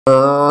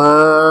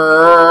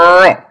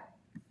We're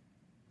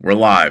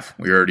live.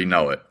 We already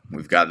know it.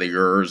 We've got the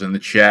yours in the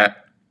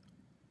chat.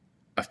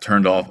 I've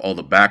turned off all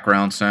the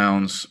background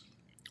sounds.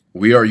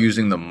 We are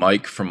using the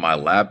mic from my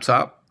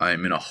laptop. I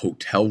am in a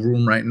hotel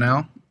room right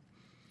now.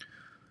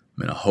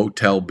 I'm in a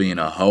hotel being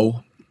a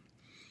hoe.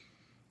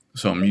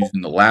 So I'm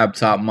using the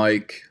laptop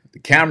mic. The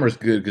camera's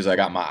good because I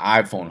got my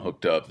iPhone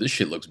hooked up. This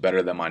shit looks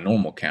better than my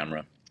normal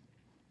camera.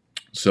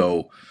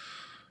 So,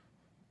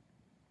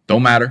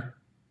 don't matter.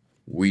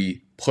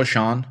 We push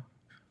on.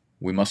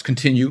 We must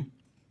continue.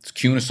 It's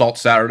Q and Assault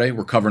Saturday.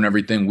 We're covering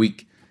everything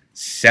week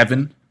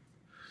 7.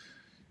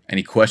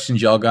 Any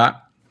questions y'all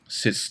got?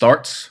 Sit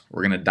starts.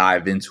 We're going to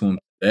dive into them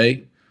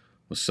today.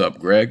 What's up,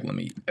 Greg? Let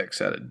me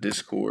X out of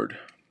Discord.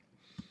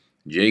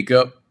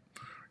 Jacob,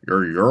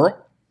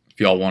 you're. If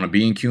y'all want to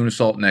be in Q and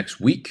Assault next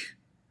week,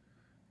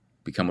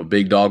 become a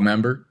Big Dog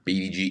member,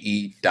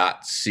 bdge.co.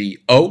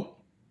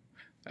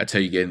 That's how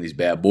you get in these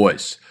bad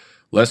boys.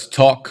 Let's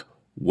talk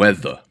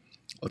weather.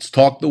 Let's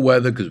talk the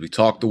weather because we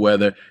talk the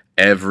weather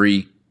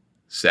every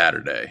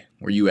Saturday.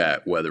 Where you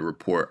at, Weather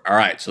Report? All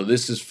right, so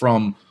this is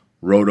from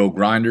Roto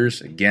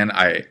Grinders. Again,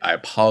 I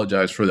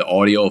apologize for the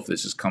audio if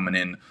this is coming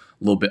in a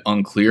little bit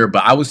unclear,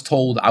 but I was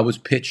told, I was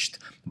pitched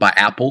by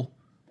Apple,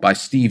 by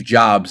Steve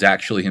Jobs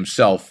actually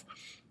himself,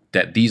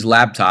 that these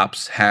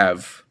laptops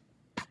have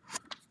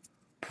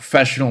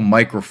professional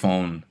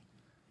microphone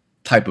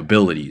type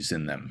abilities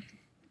in them.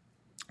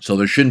 So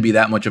there shouldn't be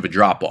that much of a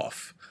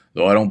drop-off,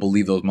 though I don't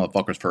believe those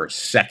motherfuckers for a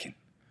second.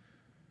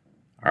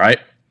 All right?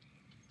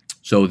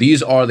 So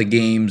these are the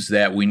games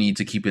that we need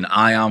to keep an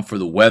eye on for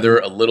the weather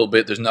a little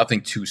bit. There's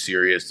nothing too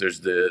serious. There's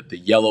the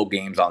yellow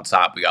games on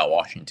top. We got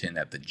Washington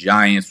at the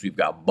Giants. We've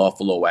got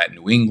Buffalo at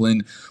New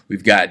England.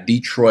 We've got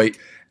Detroit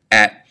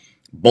at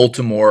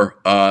Baltimore.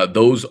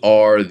 Those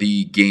are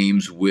the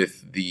games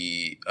with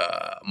the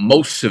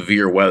most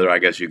severe weather, I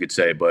guess you could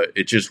say, but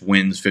it just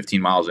winds 15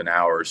 miles an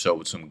hour or so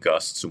with some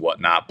gusts and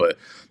whatnot, but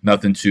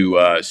nothing too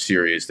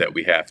serious that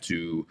we have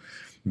to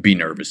be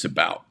nervous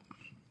about.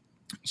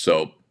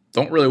 So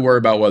don't really worry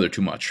about weather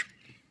too much.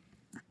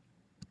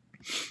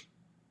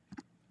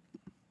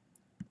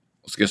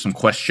 Let's get some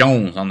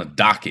questions on the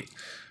docket.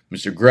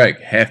 Mr. Greg,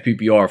 half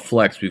PPR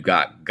flex. We've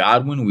got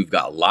Godwin, we've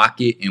got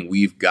Lockett, and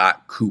we've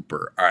got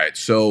Cooper. All right,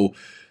 so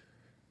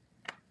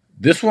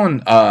this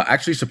one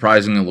actually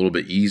surprisingly a little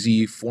bit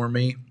easy for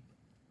me.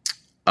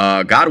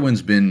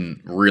 Godwin's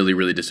been really,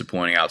 really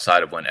disappointing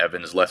outside of when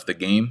Evans left the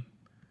game.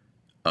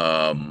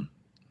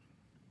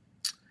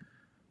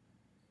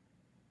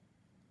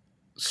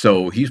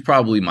 So he's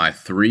probably my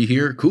 3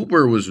 here.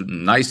 Cooper was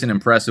nice and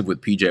impressive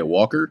with P.J.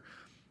 Walker.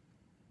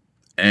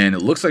 And it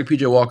looks like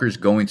P.J. Walker is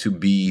going to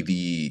be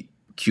the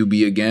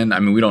QB again. I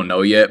mean, we don't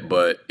know yet,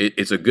 but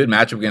it's a good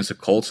matchup against the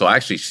Colts, so I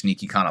actually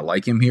sneaky kind of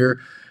like him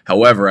here.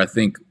 However, I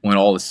think when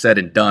all is said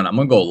and done, I'm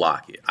going to go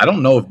Lockett. I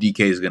don't know if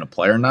DK is going to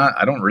play or not.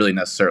 I don't really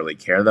necessarily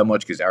care that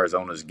much because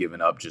Arizona's given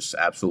up just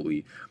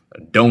absolutely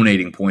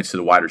donating points to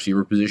the wide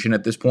receiver position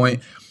at this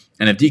point.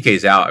 And if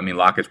DK's out, I mean,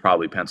 Lockett's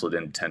probably penciled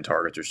in 10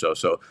 targets or so.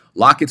 So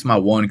Lockett's my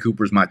 1,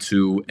 Cooper's my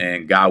 2,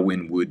 and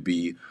Godwin would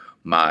be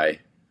my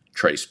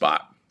Trey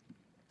spot.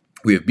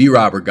 We have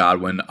B-Rob or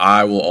Godwin.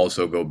 I will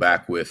also go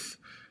back with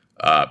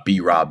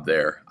B-Rob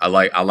there. I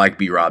like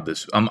B-Rob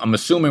this. I'm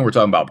assuming we're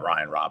talking about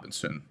Brian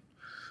Robinson.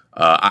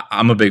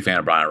 I'm a big fan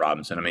of Brian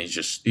Robinson. I mean,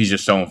 he's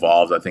just so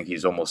involved. I think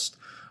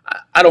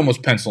I'd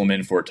almost pencil him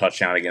in for a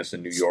touchdown against the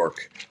New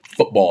York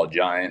Football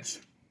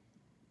Giants.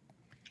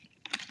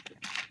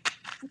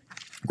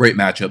 Great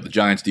matchup. The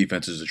Giants'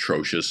 defense is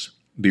atrocious.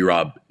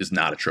 B-Rob is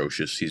not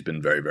atrocious. He's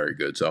been very, very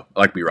good. So I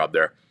like B-Rob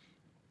there.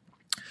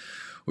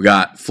 We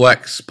got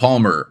Flex,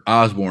 Palmer,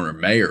 Osborne, or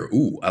Mayer.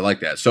 Ooh, I like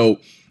that. So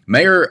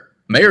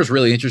Mayer's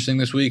really interesting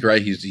this week,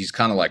 right? He's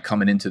kind of like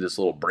coming into this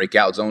little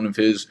breakout zone of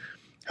his.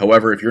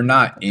 However, if you're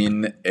not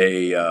in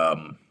like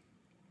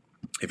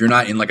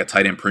a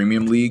tight end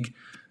premium league,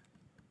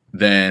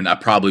 then I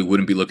probably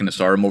wouldn't be looking to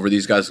start him over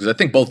these guys because I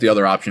think both the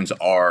other options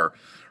are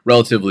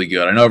relatively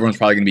good. I know everyone's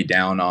probably going to be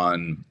down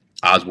on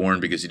Osborne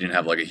because he didn't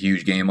have like a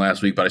huge game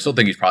last week, but I still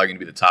think he's probably going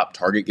to be the top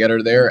target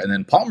getter there. And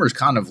then Palmer's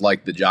kind of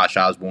like the KJ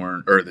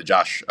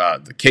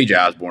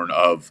Osborne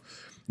of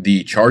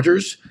the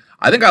Chargers.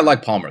 I think I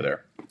like Palmer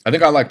there. I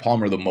think I like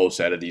Palmer the most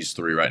out of these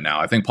 3 right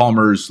now. I think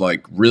Palmer's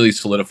like really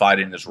solidified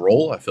in this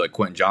role. I feel like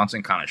Quentin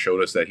Johnson kind of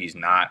showed us that he's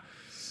not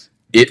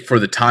it for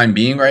the time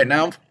being right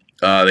now.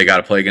 They got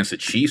to play against the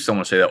Chiefs. I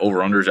want to say that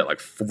over-under is at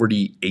like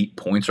 48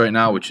 points right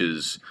now, which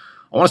is,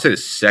 I want to say, the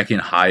second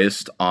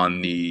highest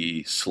on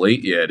the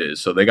slate. Yeah, it is.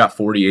 So they got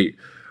 48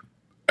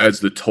 as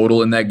the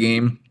total in that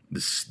game.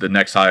 The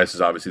next highest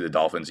is obviously the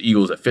Dolphins.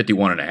 Eagles at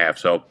 51.5.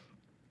 So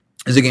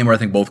it's a game where I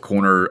think both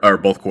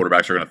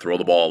quarterbacks are going to throw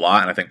the ball a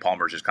lot, and I think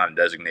Palmer's just kind of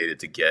designated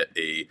to get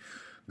a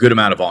good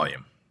amount of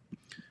volume.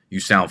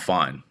 You sound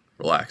fine.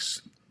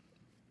 Relax.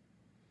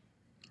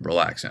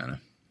 Relax,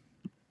 Anna.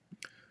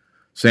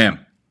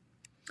 Sam.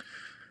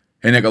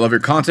 Hey, Nick, I love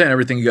your content and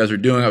everything you guys are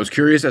doing. I was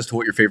curious as to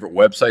what your favorite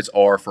websites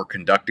are for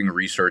conducting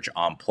research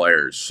on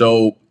players.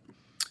 So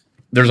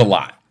there's a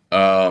lot.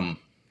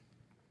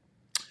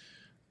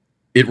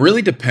 It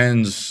really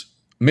depends.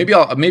 Maybe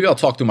I'll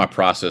talk through my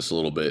process a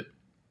little bit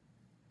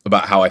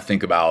about how I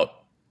think about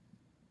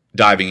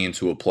diving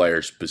into a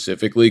player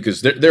specifically,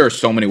 because there are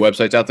so many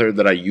websites out there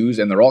that I use,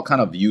 and they're all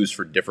kind of used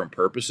for different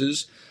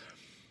purposes.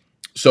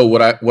 So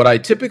what I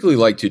typically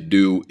like to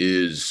do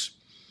is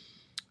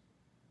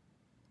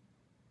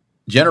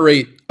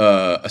generate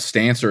a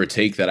stance or a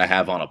take that I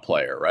have on a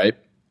player, right?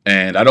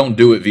 And I don't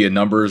do it via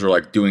numbers or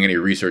like doing any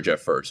research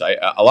at first.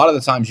 A lot of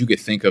the times you could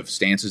think of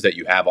stances that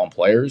you have on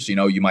players.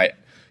 It might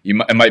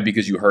be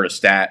because you heard a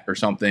stat or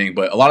something,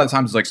 but a lot of the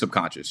times it's like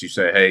subconscious. You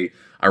say, "Hey,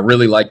 I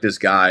really like this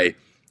guy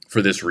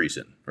for this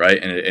reason," right?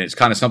 And it's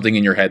kind of something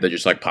in your head that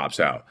just like pops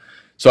out.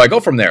 So I go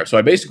from there. So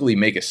I basically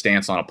make a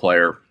stance on a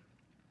player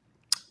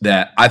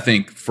that I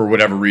think for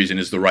whatever reason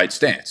is the right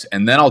stance.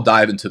 And then I'll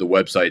dive into the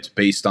websites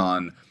based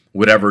on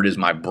whatever it is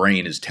my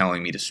brain is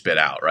telling me to spit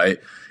out, right?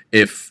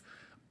 If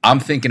I'm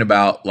thinking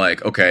about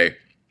like, okay,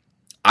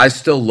 I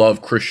still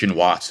love Christian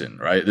Watson,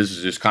 right? This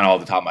is just kind of off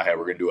the top of my head.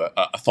 We're going to do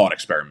a thought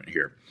experiment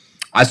here.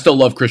 I still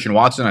love Christian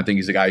Watson. I think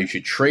he's a guy you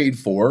should trade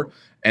for.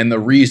 And the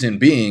reason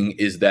being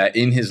is that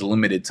in his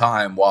limited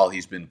time while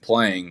he's been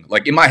playing,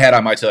 like in my head, I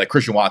might say like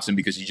Christian Watson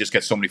because he just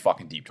gets so many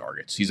fucking deep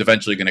targets. He's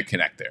eventually going to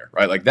connect there,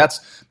 right? Like that's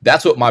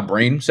what my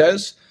brain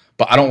says,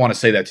 but I don't want to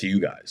say that to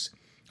you guys.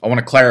 I want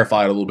to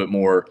clarify it a little bit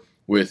more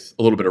with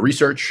a little bit of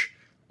research,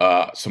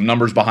 some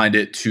numbers behind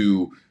it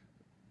to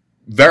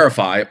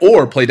verify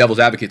or play devil's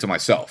advocate to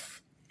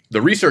myself.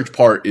 The research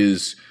part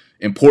is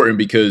important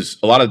because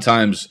a lot of the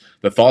times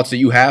the thoughts that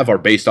you have are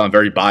based on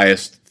very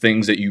biased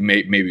things that you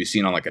maybe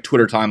seen on like a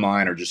Twitter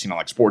timeline or just seen on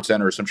like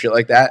SportsCenter or some shit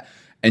like that.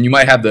 And you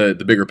might have the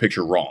bigger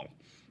picture wrong.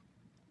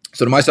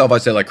 So to myself, I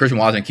say like Christian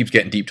Watson keeps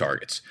getting deep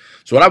targets.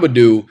 So what I would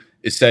do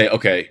is say,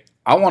 okay,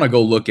 I want to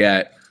go look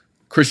at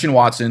Christian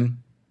Watson.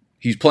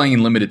 He's playing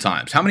in limited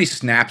times. How many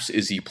snaps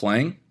is he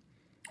playing?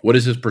 What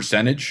is his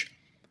percentage?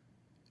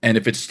 And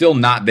if it's still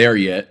not there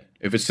yet,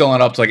 if it's still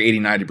not up to like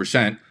 80,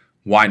 90%,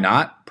 why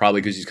not?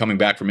 Probably because he's coming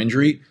back from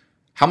injury.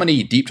 How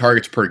many deep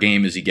targets per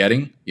game is he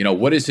getting?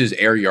 What is his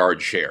air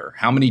yard share?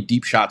 How many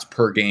deep shots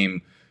per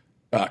game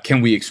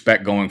can we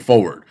expect going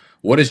forward?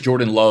 What is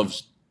Jordan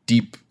Love's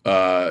deep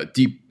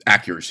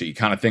accuracy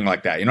kind of thing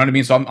like that? You know what I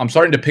mean? So I'm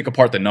starting to pick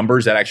apart the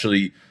numbers that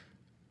actually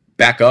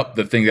back up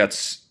the thing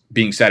that's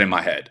being said in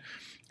my head.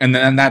 And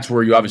then that's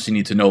where you obviously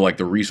need to know like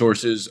the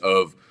resources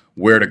of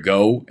where to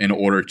go in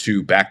order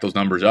to back those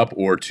numbers up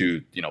or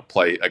to,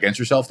 play against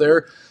yourself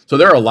there. So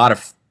there are a lot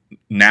of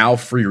now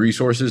free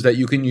resources that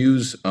you can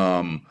use.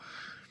 So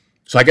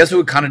I guess it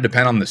would kind of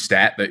depend on the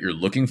stat that you're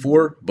looking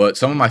for, but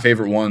some of my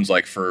favorite ones,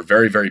 like for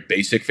very, very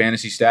basic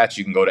fantasy stats,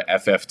 you can go to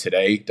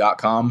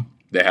fftoday.com.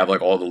 They have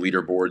like all the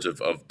leaderboards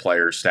of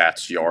player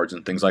stats, yards,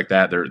 and things like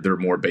that. They're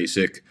more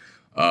basic.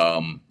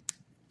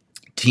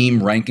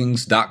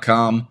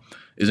 Teamrankings.com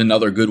is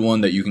another good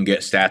one that you can get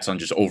stats on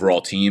just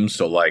overall teams.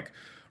 So like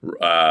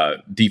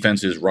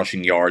defenses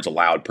rushing yards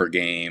allowed per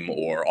game,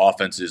 or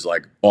offenses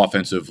like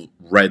offensive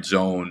red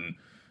zone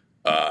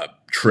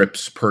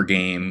trips per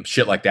game,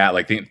 shit like that,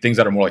 like things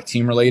that are more like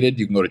team related.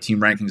 You can go to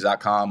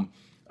teamrankings.com,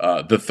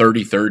 the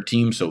 33rd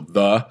team, so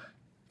the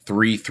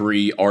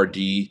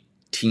 33rd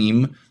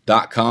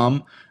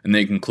team.com, and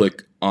then you can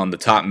click on the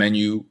top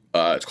menu.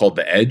 It's called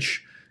the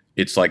Edge.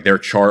 It's like their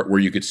chart where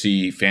you could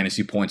see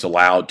fantasy points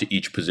allowed to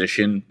each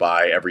position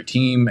by every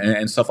team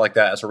and stuff like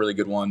that. That's a really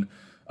good one.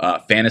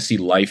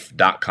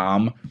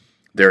 Fantasylife.com,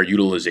 their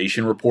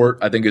utilization report,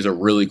 I think is a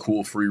really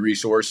cool free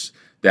resource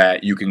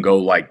that you can go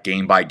like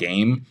game by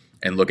game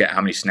and look at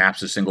how many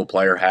snaps a single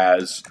player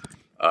has.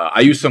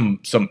 I use some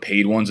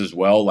paid ones as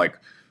well, like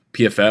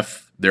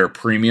PFF, their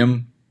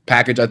premium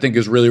package I think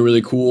is really,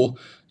 really cool.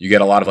 You get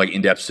a lot of like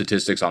in-depth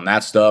statistics on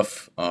that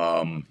stuff.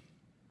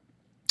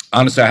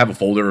 Honestly, I have a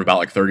folder of about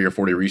like 30 or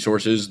 40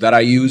 resources that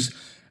I use,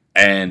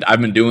 and I've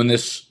been doing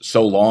this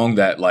so long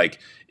that like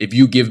if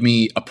you give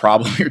me a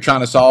problem you're trying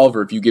to solve,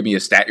 or if you give me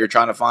a stat you're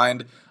trying to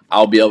find,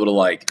 I'll be able to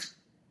like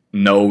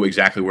know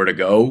exactly where to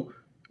go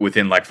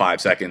within like 5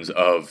 seconds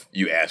of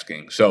you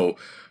asking. So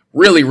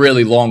really,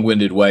 really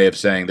long-winded way of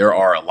saying there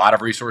are a lot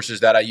of resources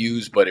that I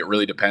use, but it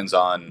really depends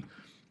on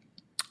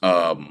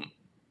the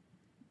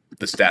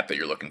stat that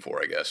you're looking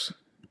for, I guess.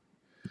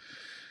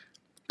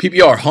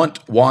 PPR,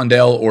 Hunt,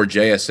 Wandale, or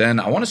JSN.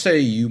 I want to say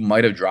you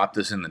might have dropped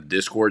this in the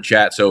Discord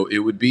chat. So it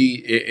would be,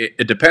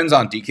 it depends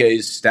on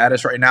DK's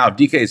status right now. If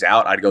DK's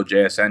out, I'd go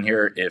JSN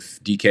here. If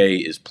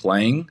DK is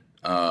playing,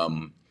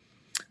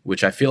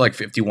 which I feel like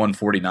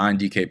 51-49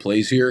 DK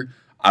plays here,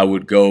 I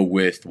would go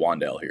with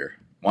Wandale here.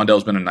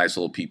 Wandale's been a nice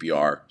little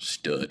PPR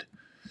stud.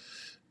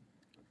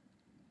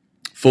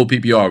 Full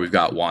PPR, we've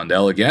got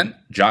Wandale again,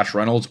 Josh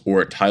Reynolds,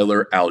 or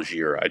Tyler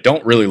Algier. I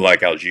don't really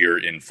like Algier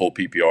in full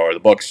PPR.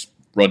 The Bucks'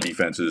 run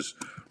defense is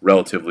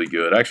relatively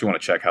good. I actually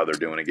want to check how they're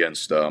doing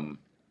against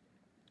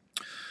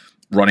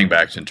running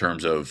backs in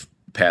terms of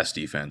pass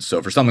defense.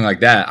 So for something like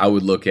that, I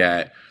would look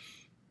at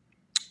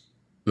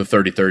the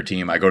 33rd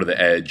team. I go to the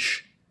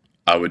Edge.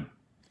 I would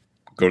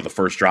go to the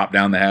first drop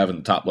down they have in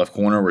the top left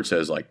corner where it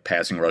says like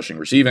passing, rushing,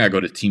 receiving. I go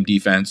to team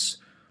defense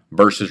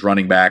versus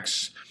running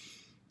backs.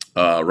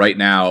 Right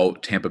now,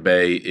 Tampa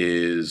Bay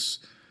is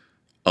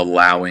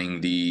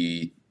allowing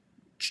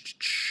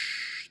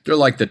they're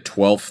like the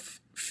 12th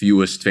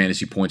fewest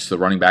fantasy points to the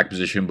running back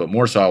position, but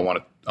more so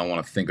I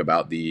want to think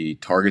about the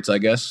targets, I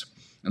guess,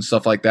 and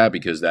stuff like that,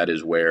 because that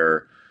is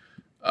where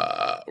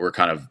we're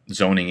kind of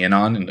zoning in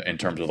on in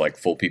terms of like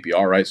full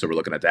PPR, right? So we're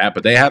looking at that.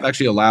 But they have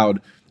actually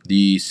allowed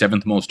the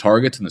 7th most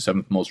targets and the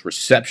 7th most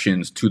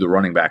receptions to the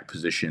running back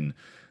position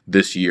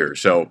this year.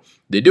 So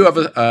they do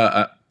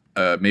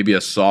have maybe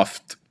a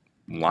soft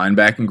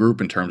linebacking group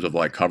in terms of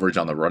like coverage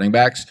on the running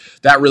backs.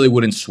 That really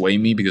wouldn't sway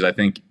me, because I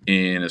think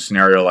in a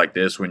scenario like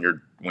this, when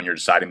you're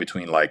deciding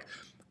between like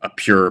a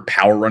pure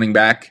power running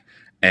back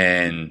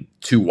and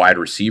 2 wide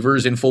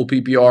receivers in full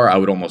PPR, I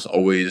would almost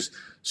always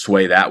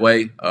sway that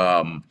way.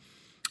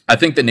 I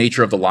think the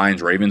nature of the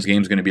Lions-Ravens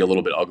game is going to be a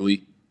little bit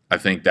ugly. I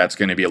think that's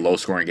going to be a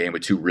low-scoring game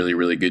with 2 really,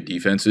 really good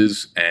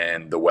defenses,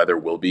 and the weather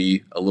will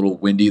be a little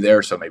windy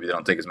there, so maybe they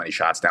don't take as many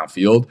shots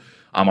downfield.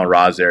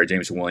 Amon-Ra's there,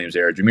 Jameson Williams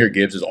there. Jahmyr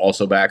Gibbs is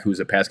also back, who's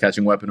a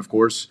pass-catching weapon, of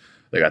course.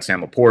 They got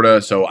Sam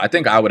Laporta, so I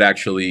think I would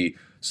actually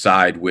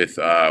side with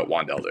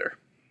Wan'Dale there.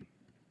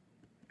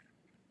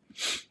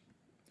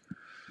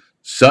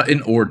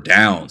 Sutton or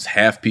Downs,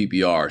 half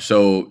PPR.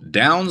 So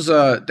Downs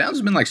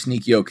has been like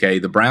sneaky okay.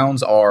 The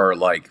Browns are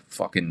like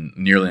fucking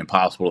nearly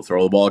impossible to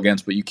throw the ball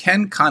against, but you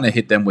can kind of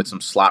hit them with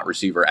some slot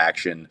receiver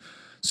action.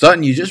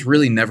 Sutton, you just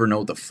really never know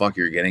what the fuck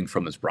you're getting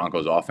from this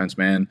Broncos offense,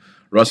 man.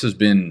 Russ has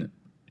been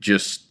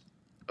just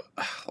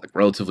like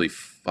relatively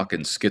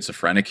fucking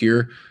schizophrenic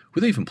here. Who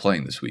are they even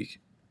playing this week?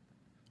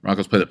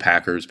 Broncos play the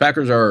Packers.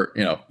 Packers are,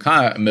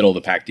 kind of middle of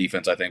the pack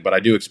defense, I think, but I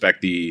do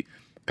expect the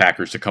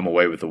Packers to come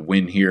away with a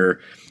win here.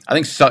 I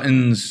think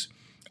Sutton's...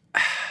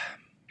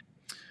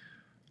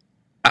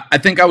 I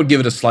think I would give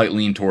it a slight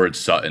lean towards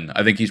Sutton.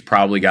 I think he's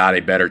probably got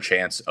a better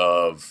chance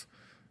of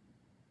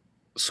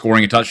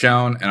scoring a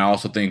touchdown, and I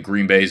also think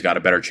Green Bay's got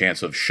a better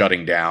chance of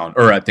shutting down,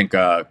 or I think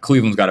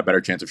Cleveland's got a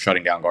better chance of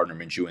shutting down Gardner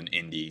Minshew in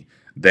Indy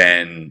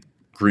than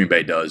Green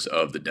Bay does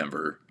of the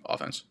Denver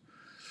offense.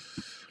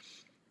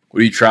 What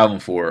are you traveling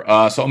for?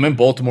 So I'm in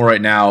Baltimore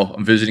right now.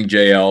 I'm visiting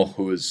JL,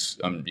 who is,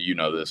 you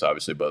know this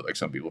obviously, but like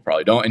some people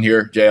probably don't in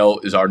here.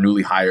 JL is our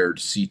newly hired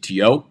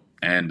CTO,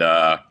 and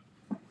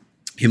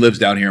he lives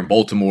down here in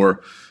Baltimore.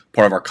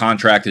 Part of our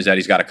contract is that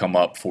he's got to come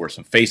up for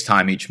some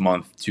FaceTime each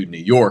month to New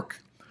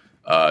York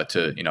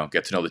to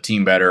get to know the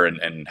team better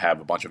and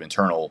have a bunch of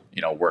internal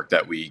work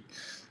that we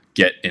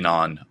get in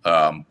on.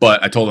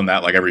 But I told him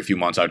that like every few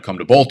months I'd come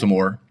to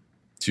Baltimore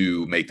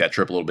to make that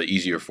trip a little bit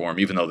easier for him,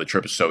 even though the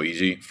trip is so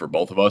easy for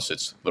both of us.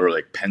 It's literally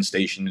like Penn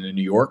Station in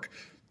New York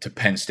to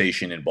Penn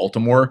Station in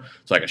Baltimore.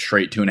 It's like a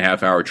straight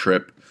 2.5 hour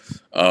trip.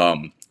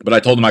 But I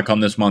told him I'd come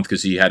this month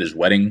because he had his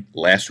wedding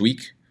last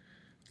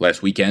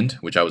weekend,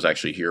 which I was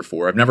actually here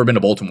for. I've never been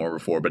to Baltimore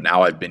before, but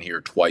now I've been here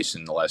twice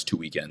in the last 2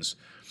 weekends.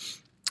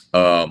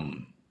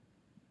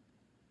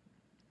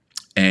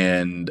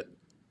 And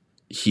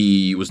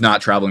he was not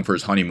traveling for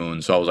his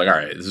honeymoon, so I was like, all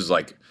right, this is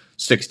like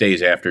 6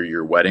 days after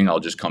your wedding,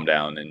 I'll just come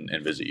down and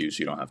visit you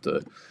so you don't have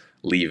to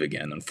leave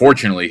again.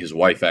 Unfortunately, his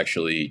wife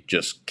actually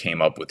just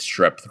came up with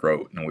strep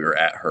throat, and we were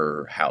at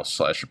her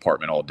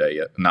house/apartment all day.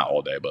 Not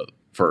all day, but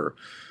for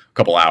a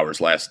couple hours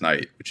last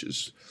night, which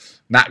is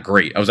not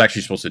great. I was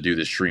actually supposed to do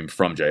this stream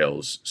from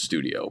JL's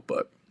studio,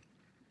 but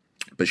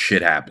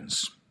shit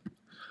happens.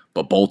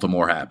 But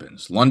Baltimore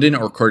happens. London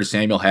or Curtis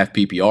Samuel, half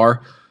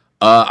PPR.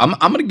 I'm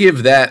going to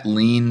give that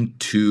lean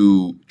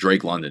to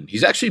Drake London.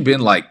 He's actually been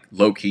like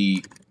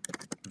low-key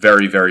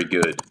very, very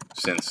good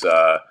since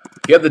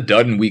he had the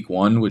dud in week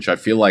 1, which I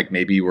feel like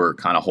maybe we're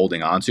kind of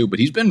holding on to, but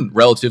he's been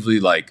relatively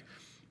like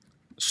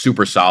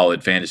super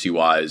solid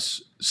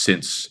fantasy-wise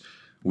since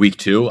week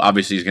 2.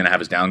 Obviously, he's going to have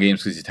his down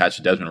games because he's attached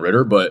to Desmond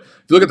Ridder, but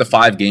if you look at the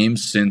 5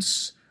 games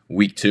since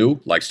week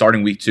 2, like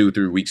starting week 2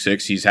 through week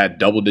 6, he's had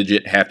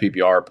double-digit half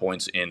PPR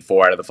points in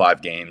 4 out of the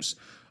 5 games.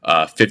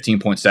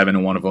 15.7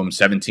 in one of them,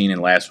 17 in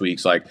last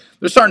week's. Like,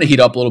 they're starting to heat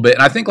up a little bit,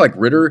 and I think like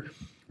Ridder,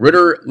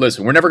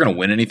 listen, we're never going to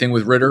win anything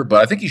with Ridder,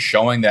 but I think he's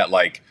showing that,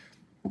 like,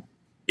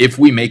 if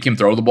we make him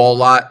throw the ball a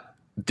lot,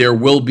 there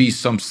will be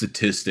some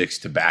statistics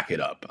to back it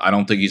up. I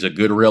don't think he's a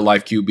good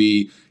real-life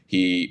QB.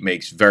 He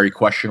makes very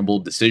questionable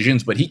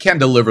decisions, but he can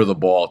deliver the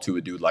ball to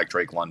a dude like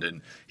Drake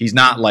London. He's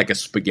not like a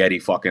spaghetti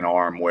fucking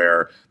arm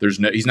where he's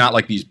not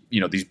like these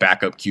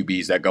backup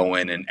QBs that go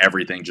in and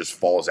everything just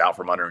falls out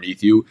from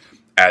underneath you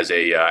as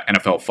a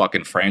NFL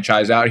fucking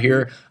franchise out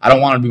here. I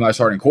don't want to be my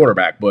starting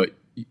quarterback, but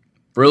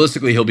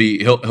realistically,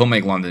 he'll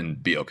make London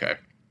be okay.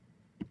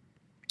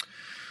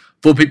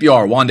 Full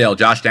PPR, Wan'Dale,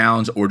 Josh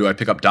Downs, or do I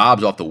pick up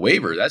Dobbs off the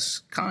waiver? That's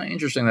kind of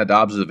interesting that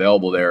Dobbs is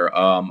available there.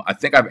 I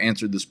think I've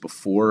answered this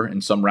before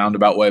in some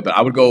roundabout way, but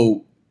I would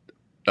go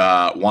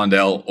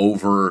Wan'Dale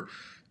over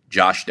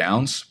Josh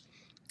Downs.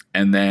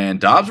 And then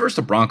Dobbs versus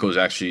the Broncos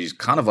actually is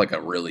kind of like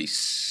a really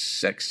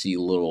sexy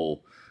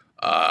little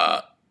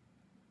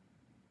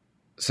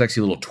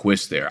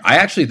twist there. I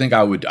actually think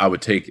I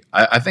would take.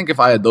 I think if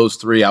I had those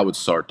 3, I would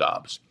start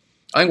Dobbs.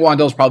 I think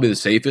Wan'Dale's probably the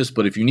safest,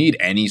 but if you need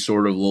any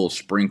sort of little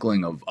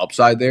sprinkling of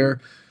upside there,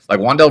 like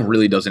Wan'Dale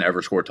really doesn't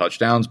ever score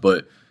touchdowns,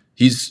 but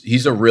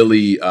he's a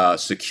really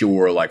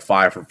secure like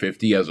 5 for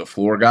 50 as a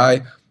floor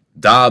guy.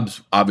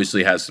 Dobbs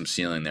obviously has some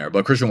ceiling there,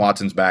 but Christian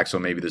Watson's back, so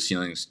maybe the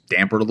ceiling's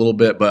dampered a little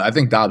bit. But I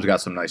think Dobbs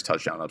got some nice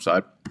touchdown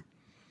upside.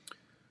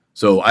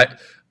 So I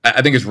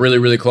think it's really,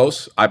 really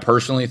close. I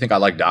personally think I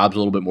like Dobbs a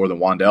little bit more than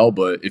Wandell,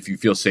 but if you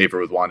feel safer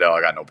with Wandell, I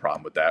got no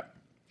problem with that.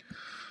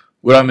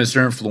 What up,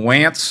 Mr.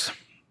 Influence?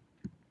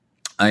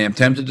 I am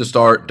tempted to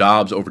start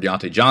Dobbs over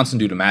Deontay Johnson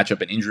due to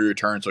matchup and injury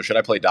return. So should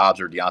I play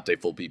Dobbs or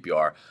Deontay full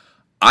PPR?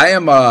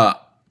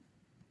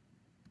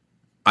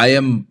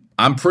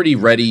 I'm pretty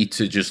ready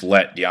to just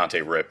let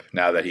Deontay rip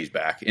now that he's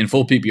back. In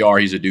full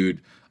PPR, he's a dude.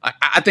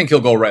 I think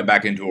he'll go right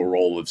back into a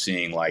role of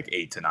seeing like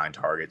 8 to 9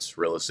 targets,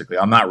 realistically.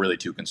 I'm not really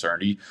too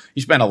concerned. He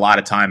spent a lot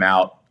of time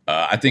out.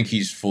 I think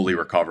he's fully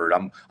recovered.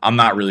 I'm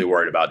not really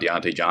worried about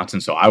Deontay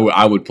Johnson, so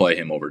I would play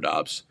him over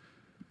Dobbs.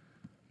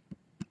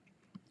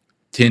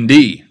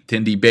 Tindy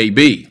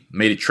baby.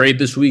 Made a trade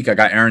this week. I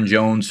got Aaron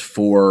Jones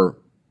for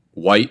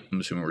White,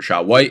 I'm assuming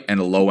Rashad White, and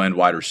a low-end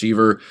wide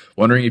receiver.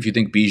 Wondering if you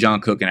think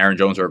Bijan, Cook, and Aaron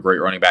Jones are a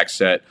great running back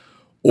set,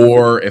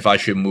 or if I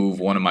should move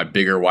one of my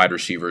bigger wide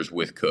receivers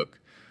with Cook.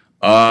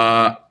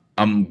 I'm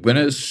going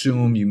to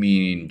assume you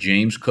mean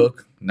James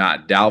Cook,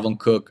 not Dalvin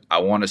Cook. I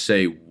want to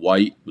say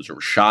White was a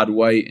Rashad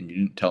White, and you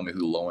didn't tell me who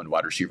the low-end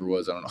wide receiver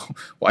was. I don't know.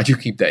 Why'd you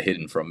keep that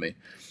hidden from me?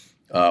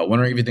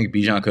 Wondering if you think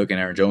Bijan, Cook, and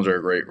Aaron Jones are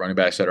a great running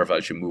back set, or if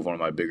I should move one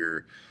of my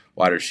bigger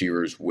wide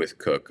receivers with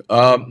Cook.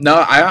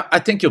 No, I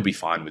think you'll be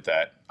fine with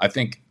that. I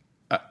think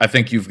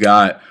you've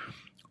got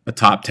a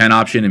top 10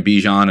 option in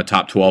Bijan, a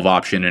top 12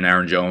 option in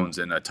Aaron Jones,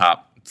 and a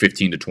top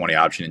 15 to 20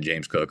 option in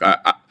James Cook.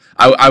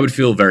 I would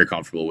feel very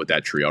comfortable with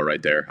that trio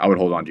right there. I would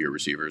hold on to your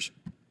receivers.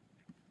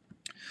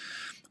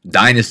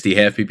 Dynasty,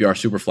 half PPR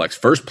Superflex.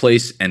 First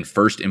place and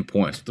first in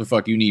points. What the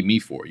fuck you need me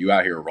for? You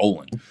out here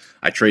rolling.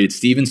 I traded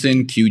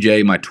Stevenson,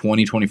 QJ, my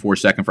 2024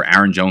 second for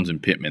Aaron Jones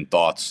and Pittman.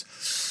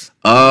 Thoughts?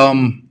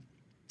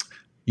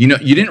 You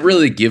didn't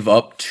really give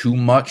up too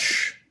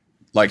much.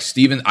 Like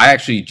Steven, I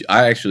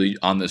actually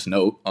on this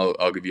note,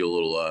 I'll give you a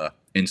little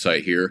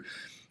insight here.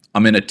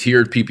 I'm in a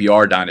tiered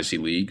PPR dynasty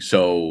league,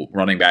 so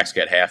running backs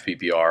get half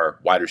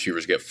PPR, wide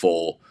receivers get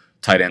full,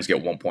 tight ends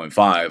get 1.5.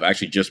 I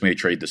actually just made a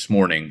trade this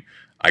morning.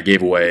 I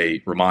gave away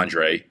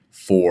Ramondre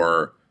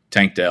for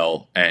Tank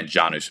Dell and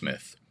Jonnu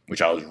Smith,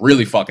 which I was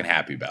really fucking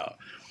happy about.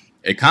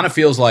 It kind of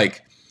feels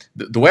like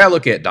the way I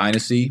look at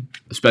dynasty,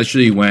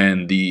 especially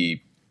when the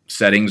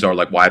settings are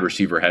like wide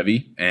receiver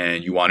heavy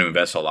and you want to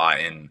invest a lot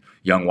in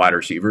young wide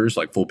receivers,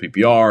 like full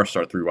PPR,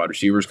 start 3 wide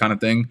receivers kind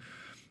of thing.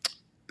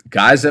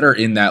 Guys that are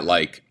in that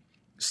like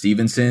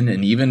Stevenson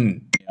and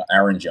even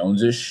Aaron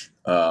Jones-ish,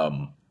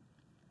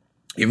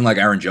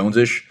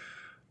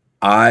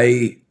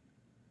 I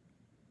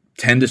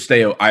tend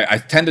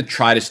to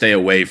try to stay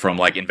away from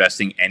like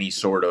investing any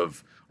sort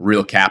of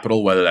real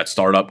capital, whether that's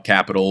startup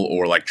capital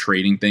or like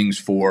trading things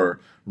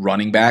for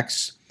running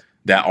backs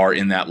that are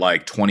in that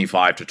like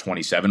 25 to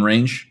 27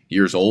 range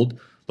years old.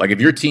 Like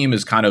if your team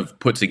is kind of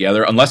put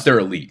together, unless they're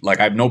elite,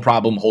 like I have no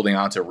problem holding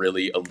on to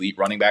really elite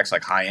running backs,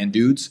 like high end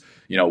dudes,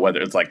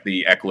 whether it's like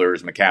the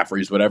Ecklers,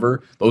 McCaffreys,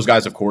 whatever. Those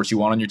guys, of course, you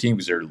want on your team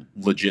because they're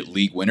legit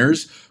league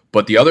winners.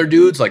 But the other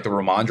dudes, like the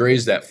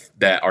Ramondres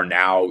that are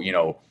now,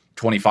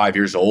 25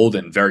 years old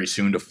and very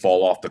soon to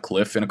fall off the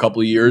cliff in a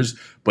couple of years,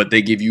 but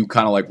they give you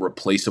kind of like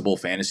replaceable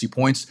fantasy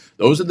points.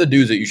 Those are the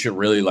dudes that you should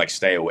really like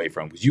stay away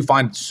from because you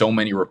find so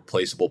many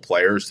replaceable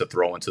players to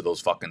throw into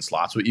those fucking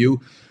slots with you.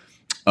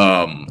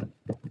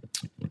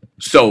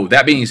 So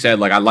that being said,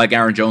 like I like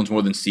Aaron Jones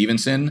more than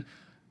Stevenson.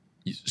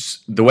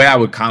 The way I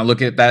would kind of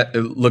look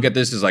at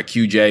this is like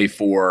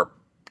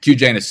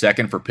QJ in a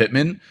second for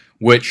Pittman,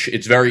 which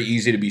it's very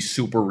easy to be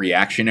super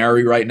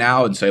reactionary right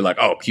now and say like,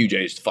 oh,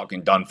 QJ is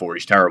fucking done for.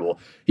 He's terrible.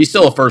 He's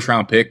still a first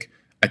round pick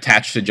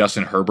attached to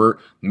Justin Herbert.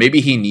 Maybe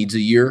he needs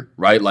a year,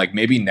 right? Like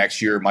maybe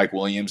next year Mike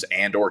Williams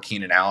and or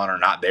Keenan Allen are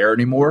not there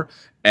anymore.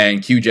 And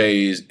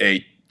QJ is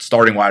a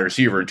starting wide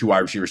receiver in 2 wide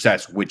receiver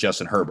sets with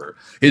Justin Herbert.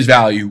 His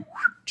value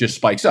just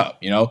spikes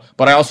up,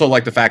 But I also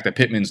like the fact that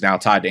Pittman's now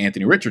tied to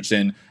Anthony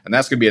Richardson, and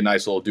that's going to be a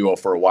nice little duo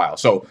for a while.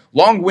 So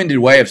long-winded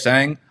way of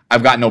saying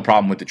I've got no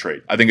problem with the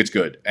trade. I think it's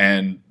good.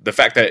 And the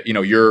fact that,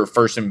 you're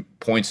first in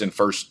points in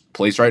first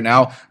place right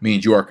now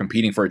means you are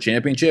competing for a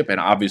championship. And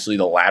obviously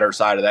the latter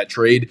side of that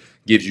trade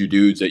gives you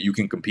dudes that you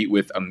can compete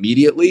with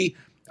immediately.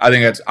 I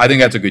think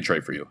that's a good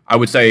trade for you. I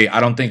would say I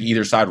don't think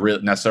either side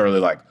really necessarily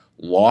like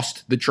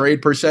lost the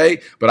trade per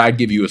se, but I'd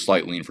give you a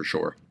slight lean for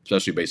sure,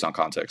 especially based on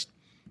context.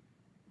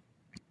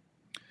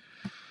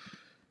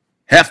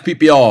 Half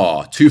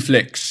PPR, 2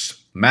 flicks.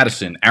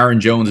 Madison, Aaron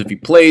Jones if he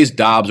plays.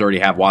 Dobbs already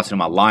have Watson in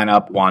my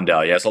lineup.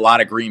 Wandell, yeah, it's a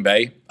lot of Green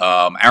Bay.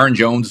 Aaron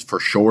Jones for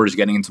sure is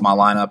getting into my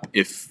lineup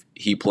if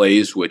he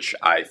plays, which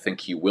I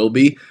think he will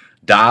be.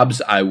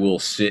 Dobbs, I will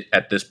sit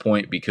at this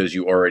point because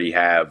you already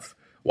have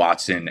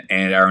Watson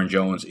and Aaron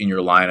Jones in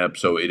your lineup.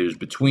 So it is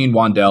between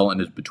Wandell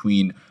and it's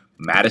between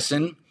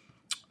Madison.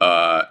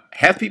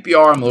 Half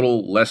PPR, I'm a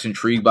little less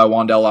intrigued by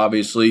Wandell,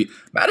 obviously.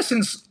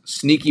 Madison's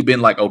sneaky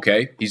been like,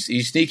 okay.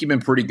 He's sneaky been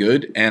pretty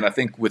good. And I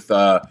think with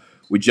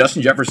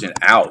Justin Jefferson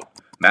out,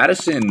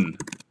 Madison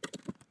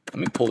Let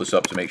me pull this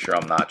up to make sure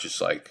I'm not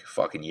just like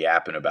fucking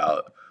yapping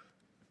about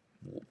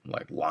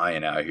like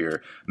lying out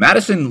here.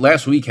 Madison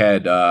last week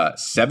had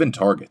 7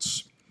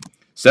 targets.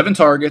 7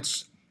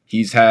 targets.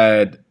 He's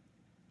had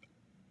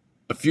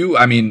a few.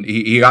 I mean,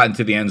 he got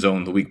into the end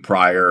zone the week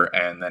prior,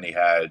 and then he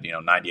had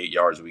 98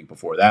 yards a week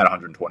before that,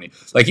 120.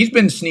 Like he's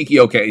been sneaky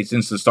okay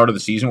since the start of the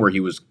season where he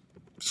was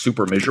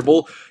super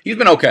miserable. He's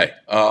been okay,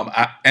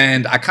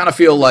 and I kind of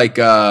feel like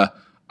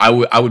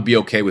I would be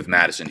okay with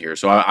Madison here.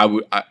 So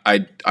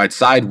I'd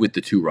side with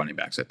the 2 running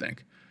backs. I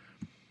think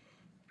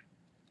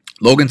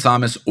Logan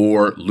Thomas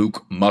or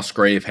Luke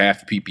Musgrave,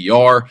 half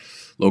PPR.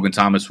 Logan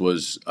Thomas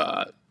was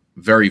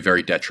very,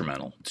 very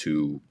detrimental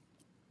to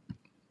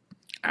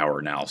our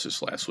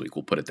analysis last week.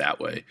 We'll put it that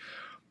way.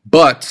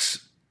 But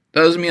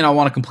that doesn't mean I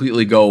want to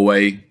completely go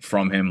away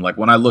from him. Like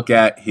when I look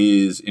at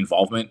his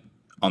involvement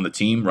on the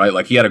team, right?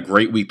 Like he had a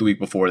great week the week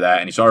before that,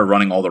 and he started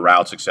running all the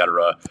routes,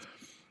 etc.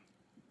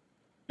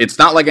 It's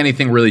not like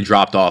anything really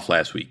dropped off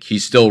last week.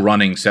 He's still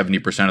running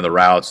 70% of the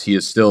routes. He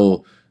is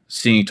still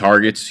seeing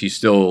targets. He's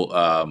still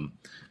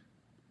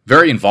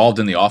very involved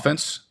in the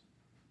offense.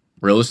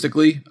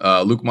 Realistically,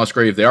 Luke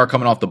Musgrave, they are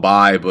coming off the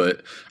bye,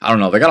 but I don't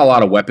know. They got a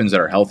lot of weapons that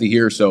are healthy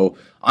here. So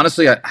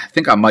honestly, I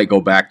think I might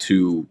go back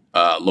to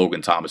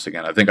Logan Thomas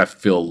again. I think I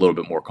feel a little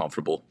bit more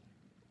comfortable.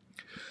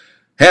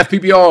 Half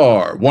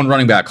PPR, 1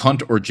 running back,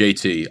 Hunt or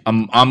JT.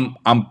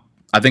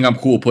 I think I'm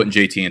cool putting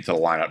JT into the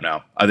lineup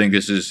now. I think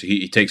this is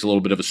he takes a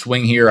little bit of a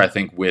swing here. I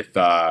think with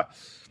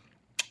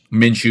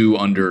Minshew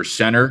under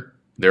center,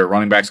 their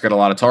running backs got a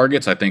lot of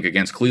targets. I think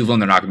against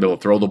Cleveland, they're not going to be able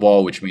to throw the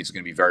ball, which means it's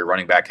going to be very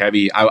running back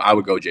heavy. I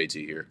would go JT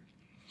here.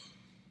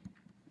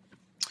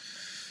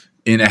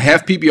 In a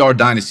half PPR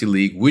dynasty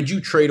league, would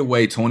you trade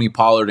away Tony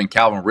Pollard and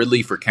Calvin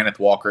Ridley for Kenneth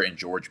Walker and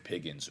George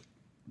Pickens?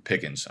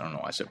 I don't know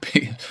why I said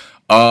Pickens.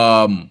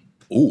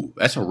 Ooh,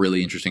 that's a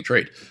really interesting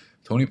trade.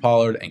 Tony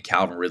Pollard and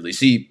Calvin Ridley.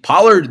 See,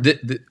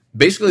 Pollard,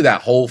 basically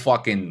that whole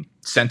fucking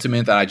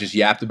sentiment that I just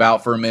yapped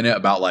about for a minute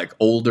about like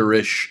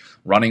olderish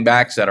running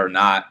backs that are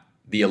not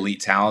the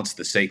elite talents,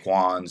 the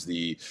Saquons,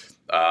 the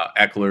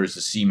Ecklers,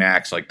 the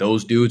C-Max, like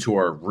those dudes who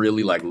are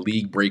really like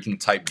league-breaking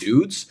type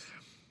dudes.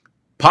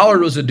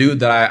 Pollard was a dude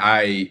that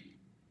I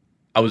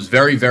was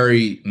very,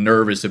 very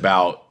nervous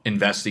about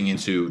investing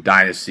into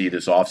Dynasty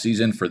this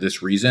offseason for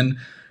this reason,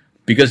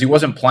 because he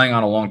wasn't playing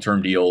on a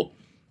long-term deal.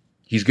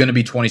 He's going to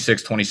be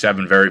 26,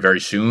 27 very, very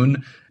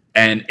soon.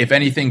 And if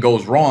anything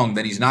goes wrong,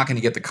 then he's not going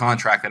to get the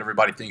contract that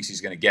everybody thinks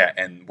he's going to get.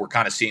 And we're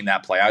kind of seeing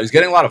that play out. He's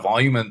getting a lot of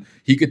volume, and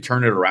he could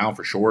turn it around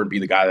for sure and be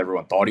the guy that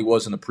everyone thought he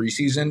was in the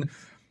preseason.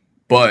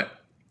 But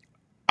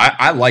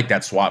I like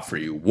that swap for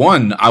you.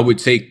 One, I would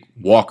take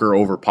Walker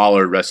over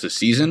Pollard rest of the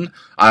season.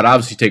 I'd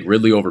obviously take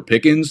Ridley over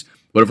Pickens.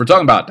 But if we're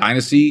talking about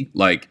Dynasty,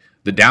 like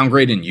the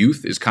downgrade in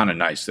youth is kind of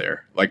nice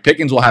there. Like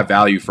Pickens will have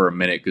value for a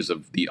minute because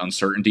of the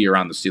uncertainty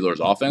around the Steelers'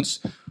 offense.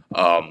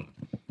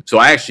 So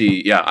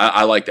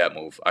I like that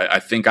move. I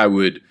think I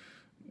would,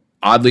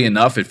 oddly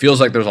enough, it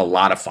feels like there's a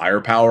lot of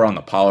firepower on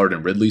the Pollard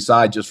and Ridley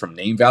side just from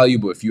name value.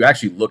 But if you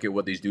actually look at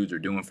what these dudes are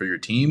doing for your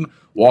team,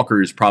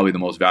 Walker is probably the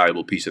most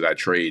valuable piece of that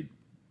trade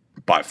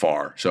by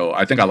far. So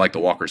I think I like the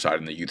Walker side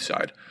and the youth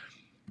side.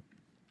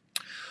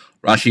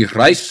 Rashee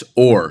Rice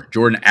or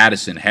Jordan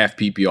Addison, half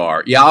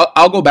PPR. Yeah,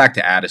 I'll go back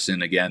to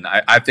Addison again.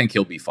 I think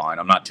he'll be fine.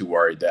 I'm not too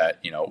worried that,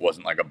 it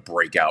wasn't like a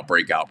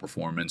breakout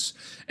performance.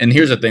 And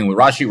here's the thing. With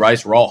Rashee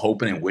Rice, we're all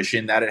hoping and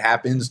wishing that it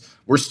happens.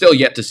 We're still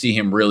yet to see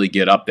him really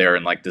get up there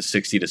in like the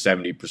 60 to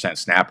 70%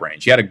 snap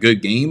range. He had a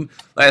good game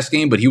last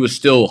game, but he was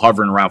still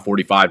hovering around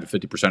 45 to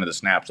 50% of the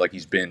snaps like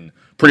he's been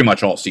pretty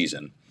much all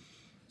season.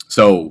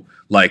 So,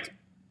 like,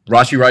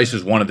 Rashee Rice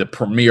is one of the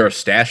premier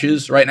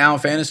stashes right now in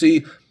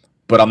fantasy,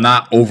 but I'm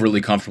not overly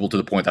comfortable to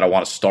the point that I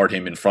want to start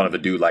him in front of a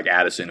dude like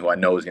Addison, who I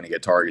know is going to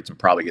get targets and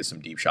probably get some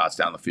deep shots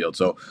down the field.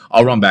 So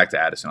I'll run back to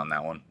Addison on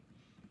that one.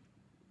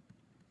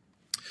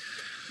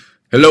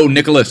 Hello,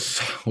 Nicholas.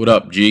 What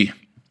up, G?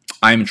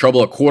 I am in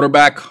trouble at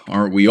quarterback.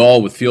 Aren't we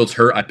all with Fields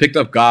hurt? I picked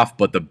up Goff,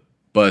 but the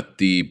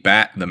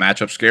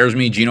matchup scares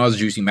me. Geno has a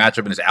juicy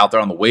matchup and is out there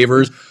on the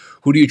waivers.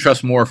 Who do you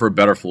trust more for a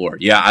better floor?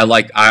 Yeah,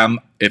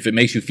 if it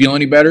makes you feel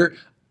any better,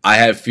 I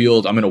have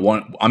Fields. I'm in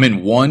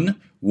one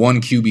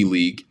QB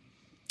league.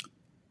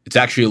 It's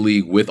actually a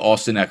league with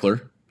Austin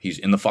Eckler. He's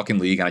in the fucking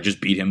league, and I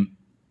just beat him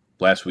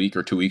last week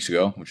or 2 weeks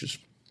ago, which is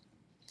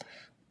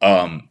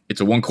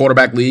it's a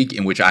 1-quarterback league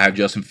in which I have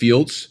Justin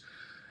Fields,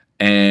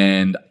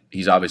 and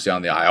he's obviously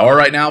on the IR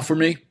right now for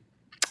me,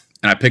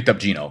 and I picked up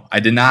Geno. I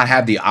did not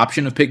have the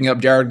option of picking up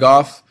Jared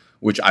Goff,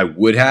 which I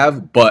would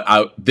have, but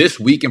this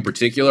week in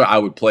particular, I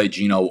would play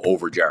Geno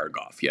over Jared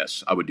Goff.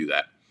 Yes, I would do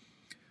that.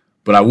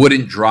 But I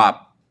would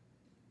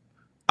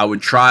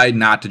try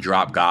not to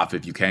drop Goff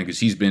if you can, because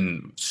he's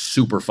been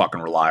super fucking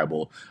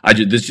reliable.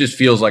 This just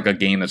feels like a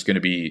game that's going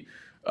to be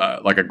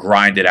like a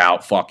grinded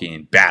out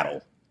fucking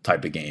battle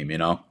type of game,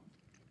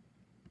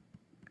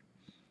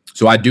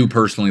 So I do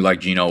personally like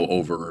Geno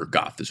over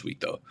Goff this week,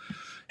 though.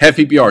 Head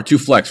PPR, 2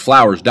 flex,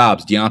 Flowers,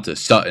 Dobbs, Deonta,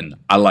 Sutton.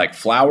 I like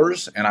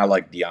Flowers, and I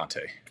like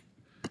Deontay.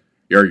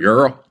 You're a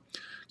Euro.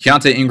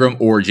 Keontae Ingram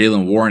or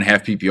Jalen Warren,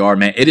 half PPR,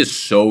 man, it is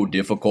so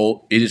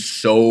difficult. It is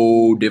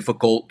so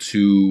difficult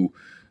to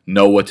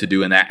know what to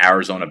do in that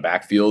Arizona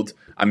backfield.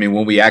 I mean,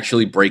 when we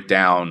actually break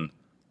down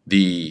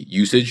the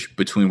usage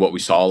between what we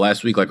saw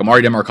last week, like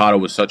Amari DeMarcado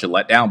was such a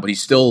letdown, but he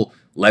still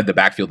led the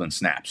backfield in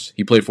snaps.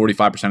 He played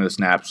 45% of the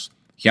snaps.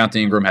 Keontae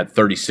Ingram had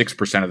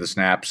 36% of the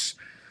snaps.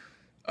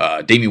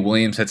 Damian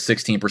Williams had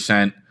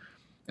 16%.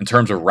 In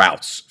terms of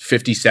routes,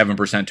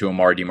 57% to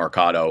Amari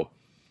DeMarcado.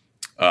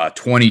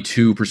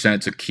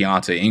 22% to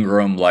Keontae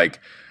Ingram. Like,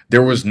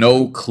 there was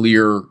no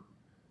clear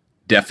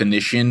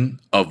definition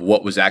of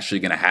what was actually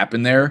going to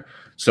happen there.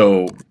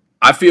 So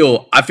I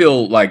feel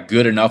like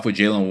good enough with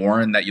Jalen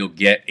Warren that you'll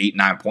get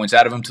 8-9 points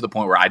out of him, to the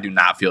point where I do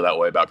not feel that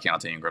way about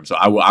Keontae Ingram. So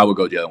I will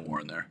go Jalen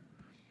Warren there.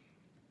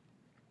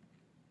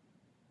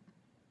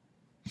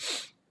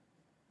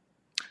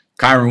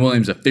 Kyron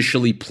Williams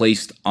officially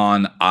placed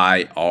on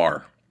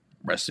IR.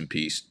 Rest in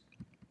peace.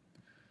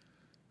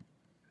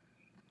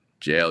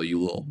 Jail,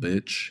 you little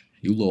bitch.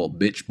 You little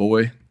bitch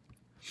boy.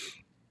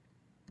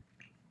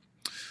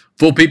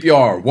 Full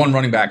PPR, one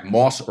running back,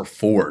 Moss or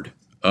Ford.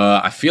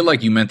 I feel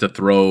like you meant to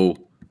throw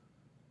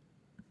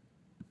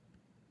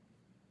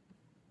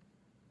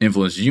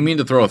influence. Did you mean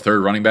to throw a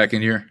third running back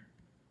in here?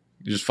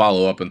 You just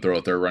follow up and throw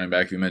a third running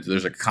back if you meant to.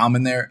 There's a comma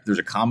there. There's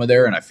a comma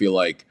there, and I feel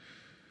like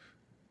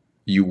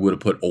you would have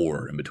put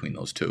or in between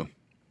those two.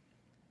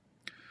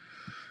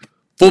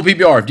 Full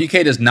PPR, if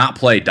DK does not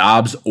play,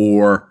 Dobbs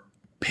or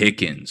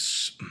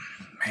Pickens.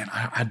 Man,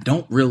 I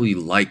don't really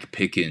like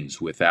Pickens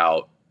with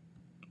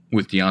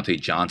Deontay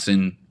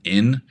Johnson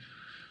in.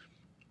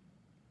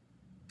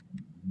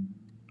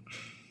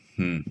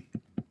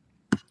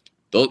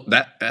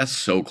 That's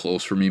so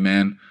close for me,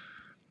 man.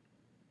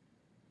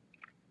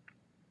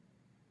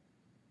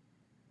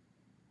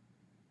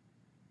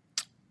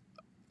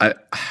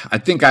 I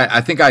think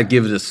I'd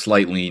give it a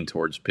slight lean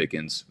towards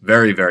Pickens.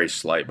 Very, very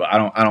slight, but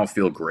I don't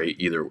feel great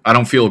either. I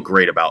don't feel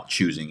great about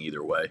choosing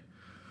either way.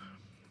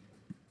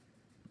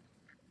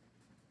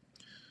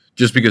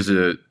 Just because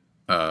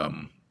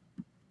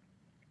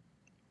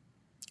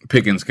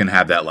Pickens can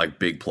have that like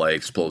big play,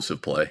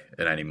 explosive play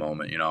at any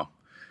moment, you know.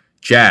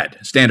 Chad,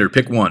 standard,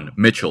 pick one.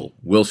 Mitchell,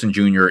 Wilson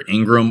Jr.,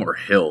 Ingram, or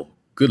Hill.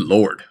 Good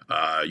Lord,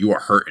 you are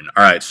hurting.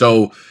 All right,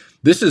 so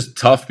this is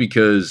tough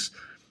because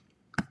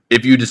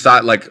if you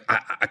decide, like,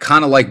 I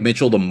kind of like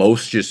Mitchell the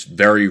most, just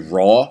very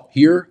raw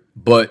here,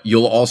 but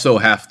you'll also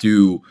have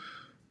to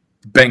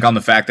bank on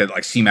the fact that,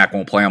 like, C-Mac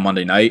won't play on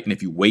Monday night, and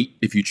if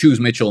you choose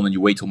Mitchell and then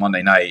you wait till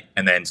Monday night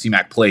and then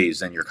C-Mac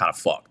plays, then you're kind of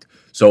fucked.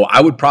 So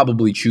I would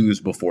probably choose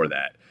before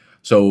that.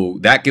 So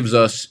that gives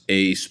us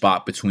a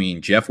spot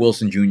between Jeff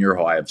Wilson Jr.,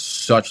 who I have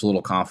such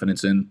little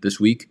confidence in this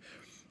week,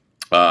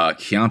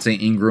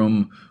 Keontae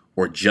Ingram,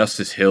 or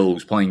Justice Hill,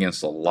 who's playing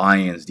against the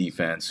Lions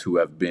defense, who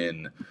have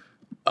been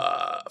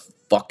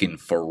fucking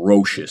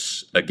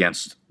ferocious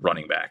against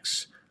running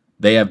backs.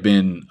 They have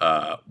been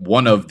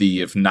one of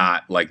the, if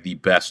not like the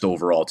best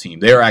overall team.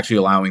 They are actually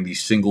allowing the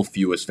single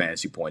fewest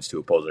fantasy points to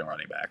opposing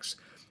running backs.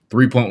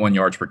 3.1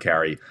 yards per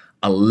carry,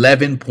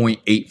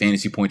 11.8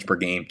 fantasy points per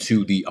game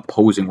to the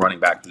opposing running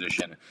back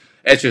position.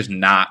 It's just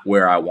not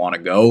where I want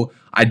to go.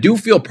 I do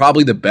feel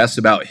probably the best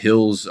about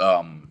Hill's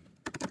workload,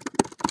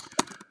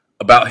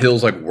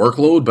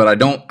 but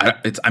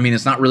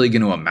it's not really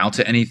going to amount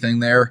to anything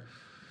there.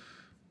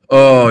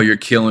 Oh, you're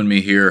killing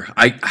me here.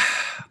 I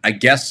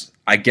guess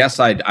I'd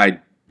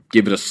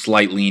give it a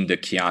slight lean to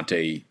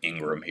Keontae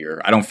Ingram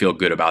here. I don't feel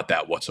good about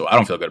that whatsoever. I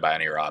don't feel good about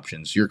any of your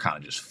options. You're kind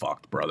of just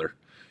fucked, brother.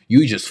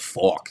 You just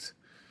fucked.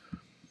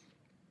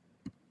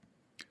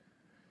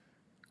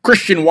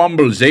 Christian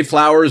Womble, Zay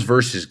Flowers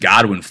versus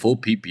Godwin, full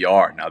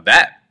PPR. Now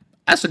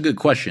that's a good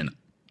question.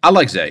 I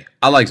like Zay.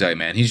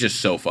 Man. He's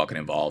just so fucking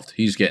involved.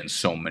 He's getting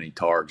so many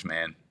targs,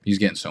 man. He's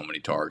getting so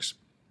many targs.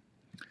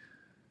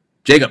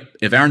 Jacob,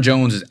 if Aaron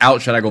Jones is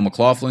out, should I go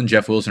McLaughlin,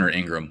 Jeff Wilson, or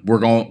Ingram? We're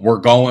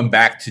going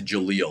back to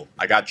Jaleel.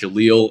 I got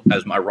Jaleel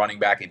as my running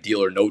back in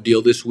deal or no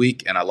deal this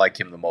week, and I like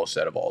him the most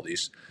out of all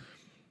these.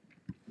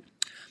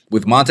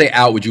 With Monte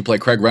out, would you play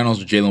Craig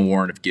Reynolds or Jalen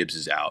Warren if Gibbs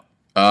is out?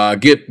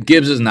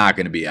 Gibbs is not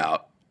going to be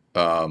out.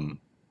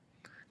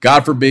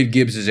 God forbid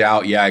Gibbs is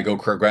out. Yeah, I go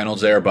Craig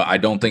Reynolds there, but I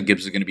don't think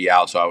Gibbs is going to be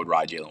out, so I would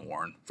ride Jalen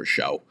Warren for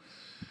show.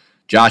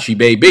 Joshy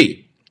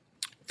Baby,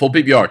 full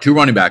PPR, 2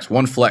 running backs,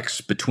 1 flex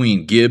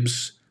between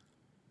Gibbs,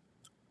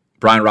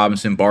 Brian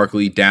Robinson,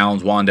 Barkley,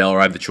 Downs, Wandell, or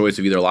I have the choice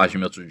of either Elijah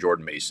Mitchell or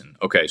Jordan Mason.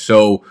 Okay,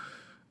 so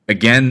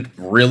again,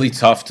 really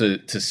tough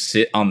to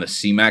sit on the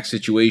C-Mac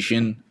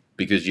situation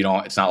because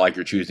it's not like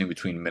you're choosing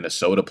between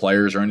Minnesota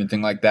players or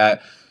anything like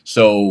that.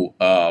 So,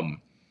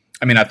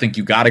 I think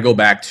you got to go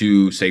back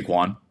to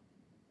Saquon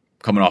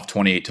coming off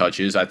 28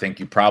 touches. I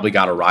think you probably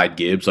got to ride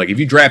Gibbs. Like, if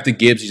you drafted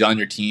Gibbs, he's on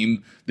your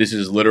team. This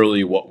is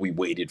literally what we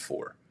waited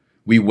for.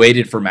 We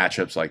waited for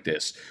matchups like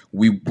this.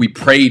 We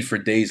prayed for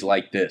days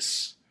like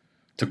this,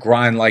 to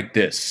grind like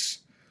this,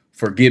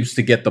 for Gibbs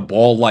to get the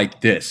ball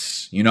like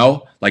this,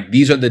 Like,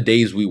 these are the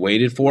days we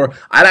waited for.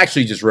 I'd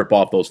actually just rip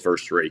off those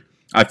first 3.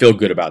 I feel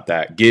good about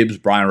that. Gibbs,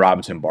 Brian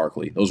Robinson,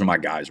 Barkley. Those are my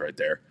guys right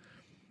there.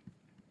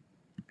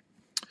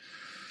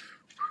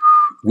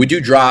 Would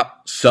you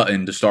drop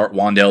Sutton to start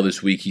Wandell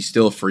this week? He's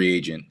still a free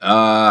agent.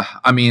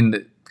 I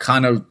mean,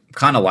 kind of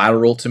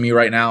lateral to me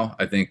right now.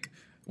 I think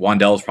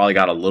Wandell's probably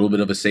got a little bit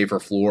of a safer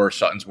floor.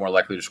 Sutton's more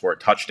likely to score a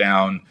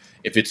touchdown.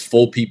 If it's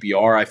full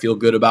PPR, I feel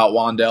good about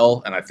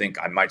Wandell, and I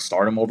think I might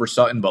start him over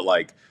Sutton. But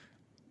like,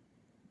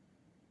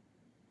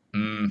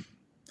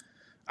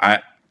 I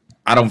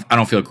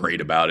don't feel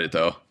great about it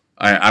though.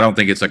 I don't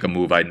think it's like a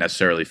move I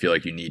necessarily feel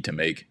like you need to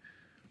make.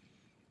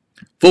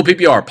 Full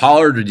PPR,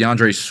 Pollard or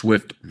DeAndre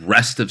Swift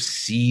rest of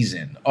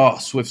season. Oh,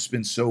 Swift's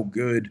been so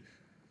good,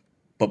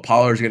 but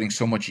Pollard's getting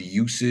so much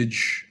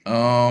usage.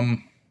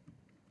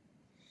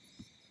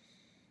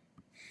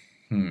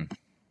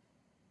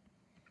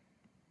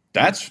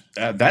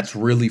 That's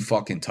really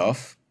fucking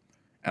tough.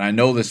 And I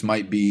know this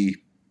might be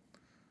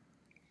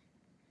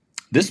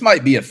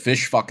a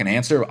fish fucking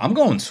answer. I'm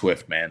going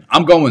Swift, man.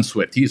 I'm going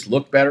Swift. He's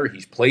looked better.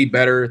 He's played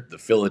better. The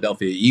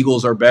Philadelphia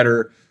Eagles are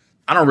better.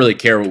 I don't really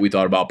care what we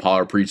thought about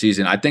Pollard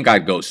preseason. I think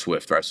I'd go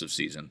Swift rest of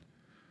season.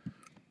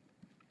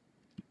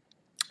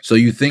 So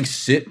you think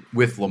sit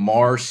with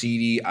Lamar,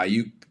 CD,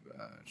 Ayuk?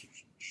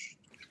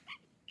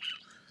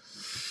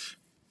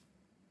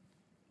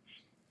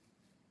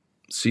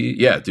 See,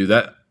 yeah, dude,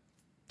 that.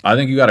 I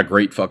think you got a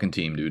great fucking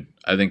team, dude.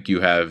 I think you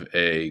have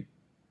a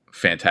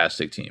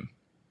fantastic team.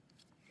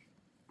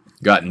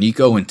 Got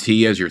Nico and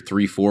T as your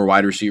 3-4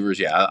 wide receivers.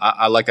 Yeah,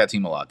 I like that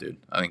team a lot, dude.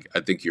 I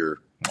think you're.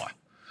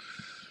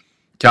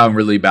 Calvin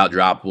Ridley about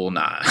droppable.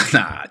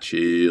 Nah,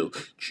 chill.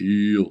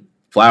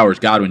 Flowers,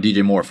 Godwin,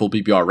 DJ Moore, full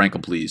PPR, rank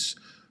them, please.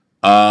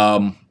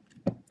 Flower,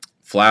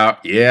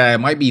 yeah, it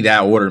might be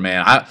that order,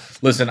 man.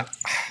 Listen,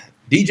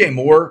 DJ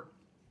Moore,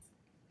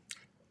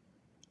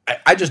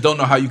 I just don't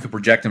know how you could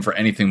project him for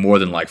anything more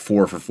than like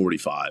 4 for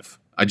 45.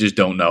 I just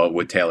don't know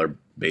with Taylor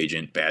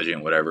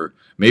Bagent, whatever.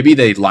 Maybe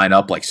they line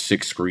up like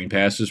 6 screen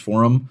passes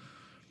for him.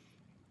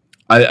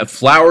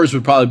 Flowers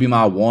would probably be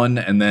my 1,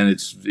 and then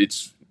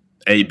it's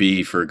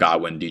AB for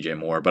Godwin, DJ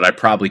Moore, but I'd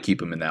probably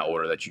keep him in that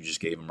order that you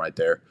just gave him right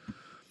there.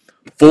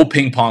 Full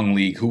ping pong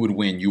league, who would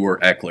win, you or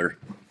Eckler?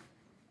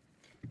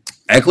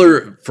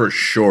 Eckler for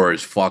sure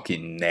is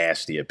fucking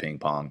nasty at ping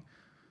pong.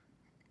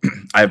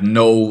 I have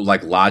no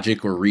like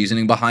logic or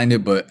reasoning behind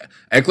it, but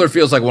Eckler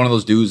feels like one of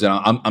those dudes that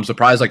I'm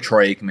surprised like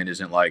Troy Aikman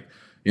isn't like,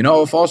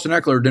 if Austin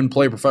Eckler didn't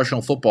play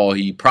professional football,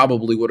 he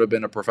probably would have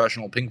been a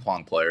professional ping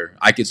pong player.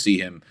 I could see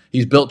him.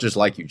 He's built just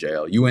like you,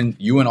 JL.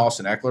 You and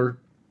Austin Eckler,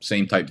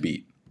 same type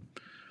beat.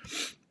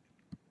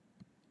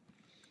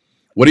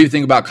 What do you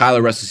think about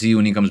Kyler rest of the season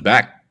when he comes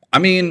back? I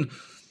mean,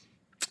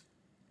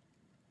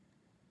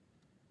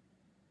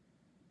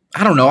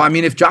 I don't know. I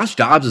mean, if Josh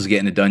Dobbs is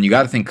getting it done, you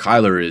got to think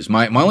Kyler is.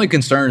 My only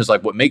concern is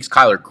like what makes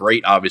Kyler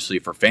great, obviously,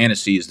 for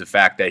fantasy is the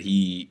fact that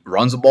he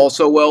runs the ball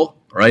so well,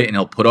 right? And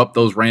he'll put up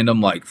those random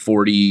like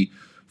 40,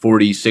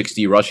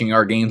 60 rushing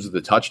yard games with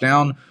a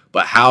touchdown.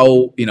 But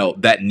how,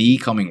 that knee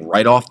coming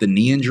right off the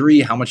knee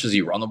injury, how much does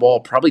he run the ball?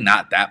 Probably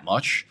not that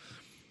much.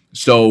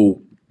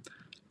 So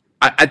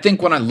I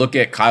think when I look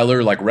at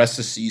Kyler, like rest of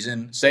the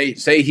season, say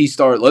he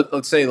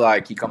let's say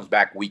like he comes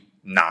back week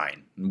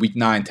 9. Week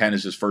 9, 10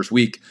 is his first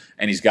week,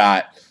 and he's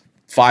got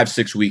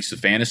 5-6 weeks of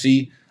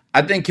fantasy.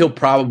 I think he'll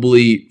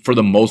probably, for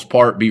the most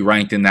part, be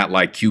ranked in that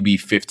like QB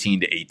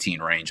 15 to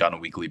 18 range on a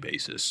weekly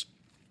basis.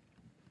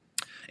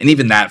 And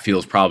even that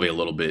feels probably a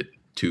little bit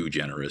too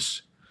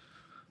generous.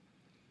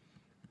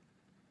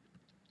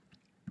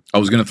 I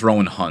was going to throw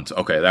in Hunt.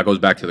 Okay, that goes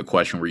back to the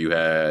question where you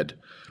had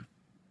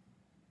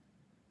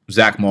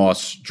Zach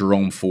Moss,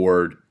 Jerome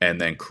Ford, and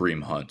then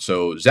Kareem Hunt.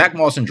 So Zach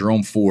Moss and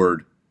Jerome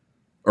Ford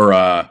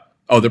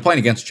they're playing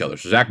against each other.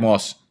 So Zach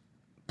Moss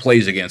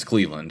plays against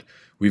Cleveland.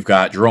 We've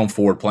got Jerome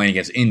Ford playing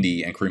against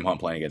Indy and Kareem Hunt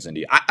playing against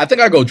Indy. I think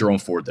I go Jerome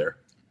Ford there.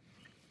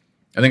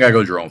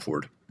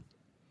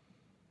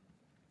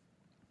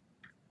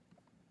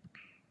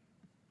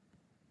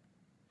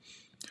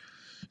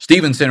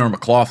 Stevenson or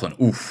McLaughlin?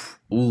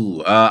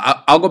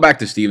 I'll go back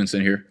to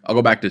Stevenson here. I'll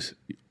go back to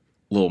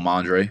little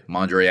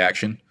Mondre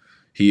action.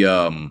 He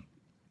had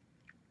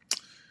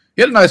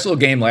a nice little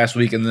game last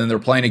week, and then they're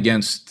playing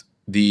against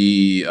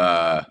the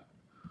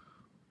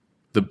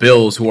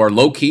Bills, who are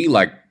low-key,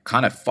 like,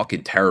 kind of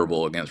fucking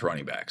terrible against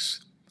running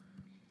backs.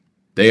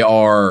 They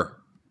are,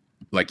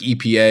 like,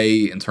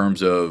 EPA in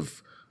terms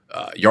of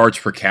yards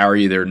per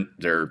carry. They're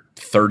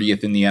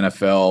 30th in the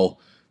NFL.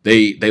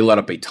 They let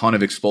up a ton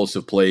of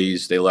explosive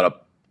plays. They let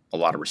up a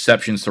lot of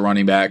receptions to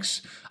running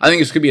backs. I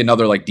think this could be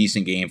another, like,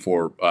 decent game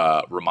for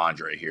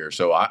Ramondre here.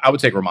 So I would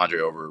take Ramondre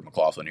over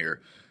McLaughlin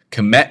here.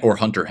 Kmet or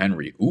Hunter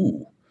Henry?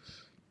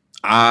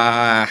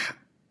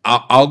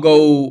 I'll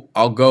go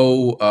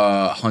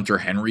Hunter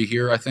Henry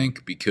here, I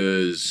think,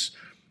 because,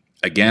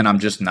 again, I'm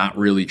just not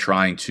really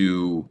trying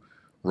to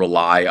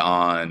rely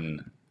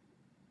on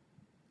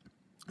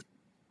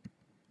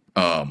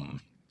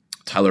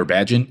Tyler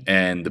Bagent,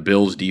 and the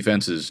Bills'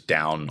 defense is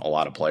down a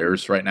lot of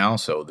players right now,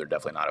 so they're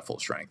definitely not at full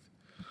strength.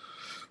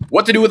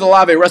 What to do with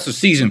Olave rest of the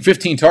season?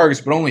 15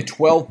 targets, but only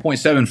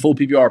 12.7 full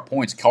PPR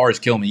points. Cars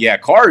kill me. Yeah,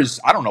 Cars,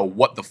 I don't know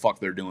what the fuck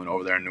they're doing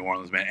over there in New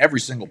Orleans, man. Every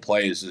single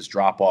play is this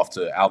drop-off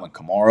to Alvin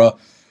Kamara.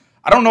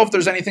 I don't know if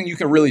there's anything you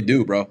can really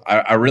do, bro.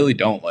 I really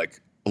don't.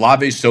 Like,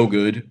 Olave's so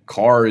good.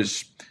 Carr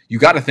is, you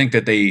got to think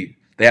that they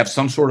have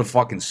some sort of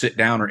fucking sit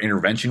down or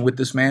intervention with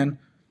this man.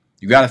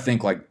 You got to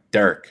think like,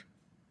 Derek,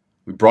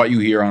 we brought you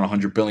here on a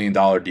 $100 billion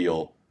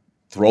deal.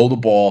 Throw the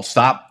ball.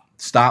 Stop.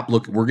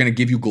 Look, we're going to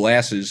give you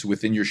glasses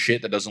within your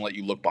shit that doesn't let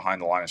you look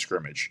behind the line of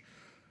scrimmage.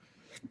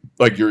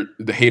 Like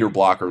the hater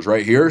blockers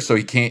right here, so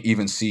he can't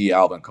even see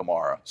Alvin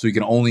Kamara. So he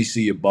can only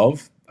see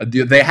above.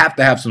 They have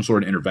to have some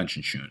sort of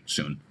intervention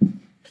soon.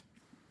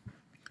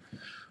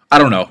 I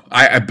don't know.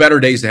 I better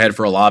days ahead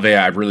for Olave.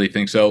 I really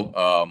think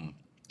so.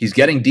 He's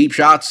getting deep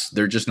shots.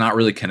 They're just not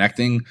really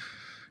connecting.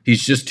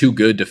 He's just too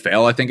good to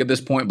fail, I think, at this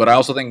point. But I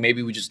also think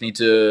maybe we just need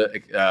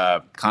to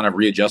kind of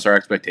readjust our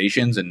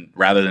expectations. And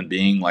rather than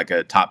being like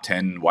a top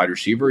 10 wide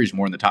receiver, he's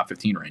more in the top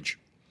 15 range.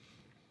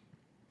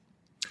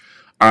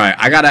 All right,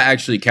 I got to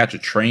actually catch a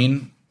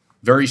train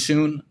very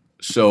soon.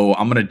 So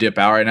I'm going to dip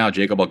out right now.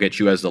 Jacob, I'll get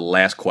you as the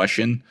last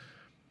question.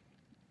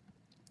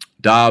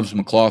 Dobbs,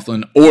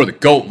 McLaughlin, or the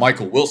GOAT,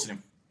 Michael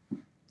Wilson.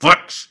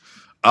 Flex.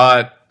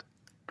 I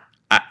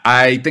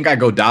think I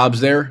go Dobbs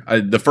there.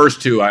 The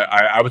first two,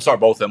 I would start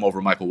both of them over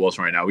Michael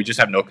Wilson right now. We just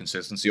have no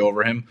consistency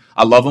over him.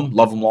 I love him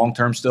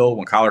long-term still.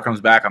 When Kyler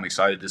comes back, I'm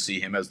excited to see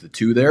him as the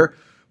 2 there,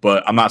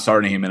 but I'm not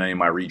starting him in any of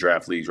my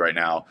redraft leagues right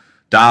now.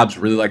 Dobbs,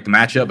 really like the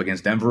matchup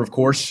against Denver, of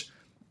course.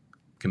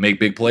 Can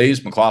make big plays.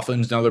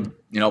 McLaughlin's another,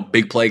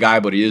 big play guy,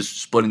 but he is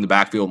splitting the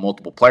backfield with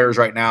multiple players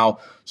right now.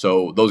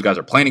 So those guys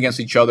are playing against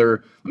each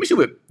other. Let me see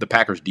what the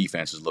Packers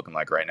defense is looking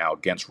like right now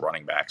against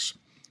running backs.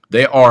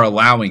 They are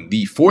allowing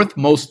the 4th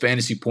most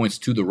fantasy points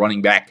to the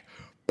running back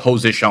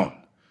position.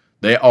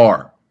 They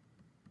are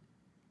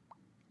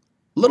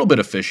a little bit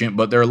efficient,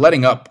 but they're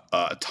letting up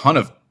a ton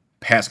of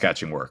pass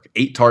catching work.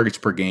 8 targets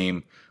per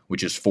game,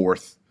 which is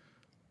 4th.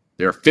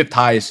 They're 5th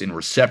highest in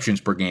receptions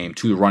per game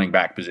to the running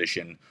back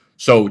position.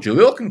 So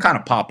Jaleel can kind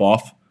of pop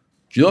off.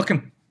 Jaleel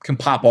can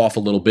pop off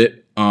a little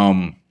bit.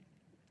 I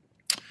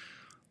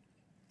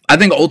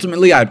think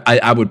ultimately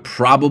I would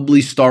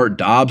probably start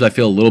Dobbs. I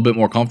feel a little bit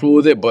more comfortable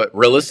with it. But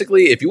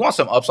realistically, if you want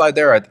some upside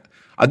there,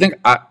 I think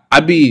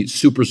I'd be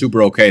super,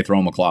 super okay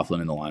throwing McLaughlin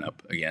in the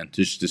lineup again,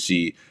 just to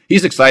see.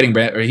 He's exciting.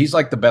 He's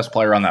like the best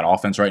player on that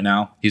offense right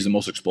now. He's the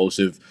most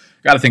explosive.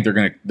 Got to think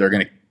they're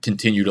gonna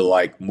continue to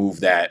like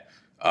move that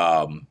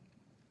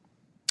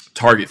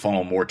target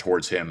funnel more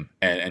towards him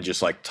and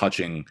just like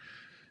touching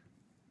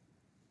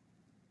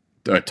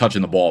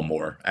the ball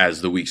more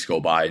as the weeks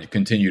go by and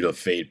continue to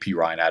fade P.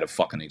 Ryan out of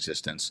fucking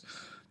existence.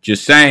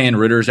 Just saying,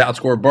 Ritter's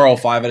outscored Burrow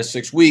 5 out of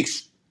 6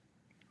 weeks.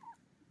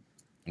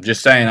 I'm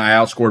just saying, I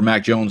outscored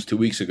Mac Jones 2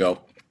 weeks ago.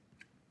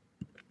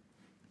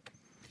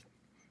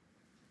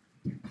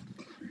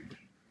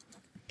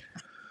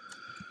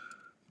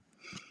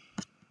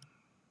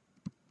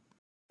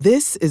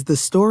 This is the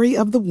story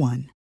of the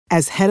one.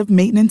 As head of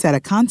maintenance at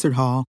a concert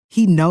hall,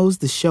 he knows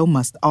the show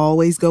must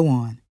always go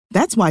on.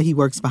 That's why he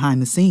works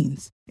behind the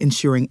scenes,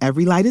 ensuring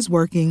every light is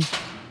working,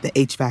 the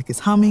HVAC is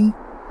humming,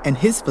 and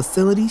his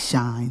facility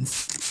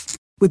shines.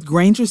 With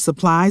Grainger's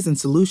supplies and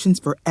solutions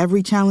for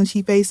every challenge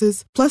he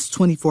faces, plus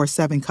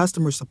 24/7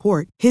 customer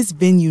support, his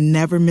venue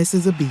never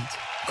misses a beat.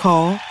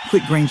 Call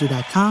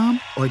quickgrainger.com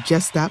or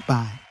just stop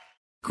by.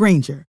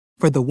 Grainger,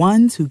 for the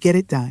ones who get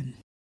it done.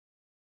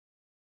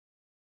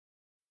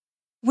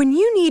 When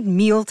you need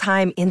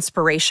mealtime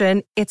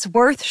inspiration, it's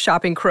worth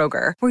shopping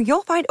Kroger, where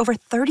you'll find over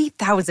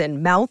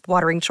 30,000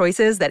 mouth-watering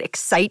choices that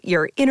excite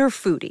your inner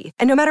foodie.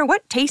 And no matter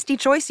what tasty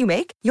choice you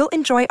make, you'll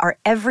enjoy our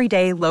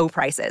everyday low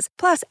prices,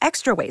 plus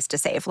extra ways to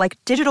save, like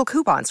digital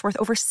coupons worth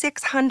over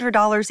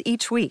 $600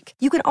 each week.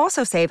 You can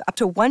also save up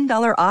to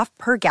 $1 off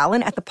per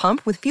gallon at the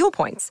pump with fuel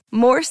points.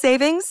 More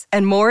savings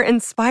and more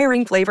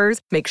inspiring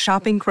flavors make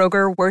shopping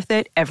Kroger worth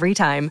it every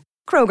time.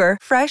 Kroger,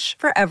 fresh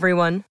for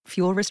everyone.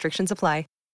 Fuel restrictions apply.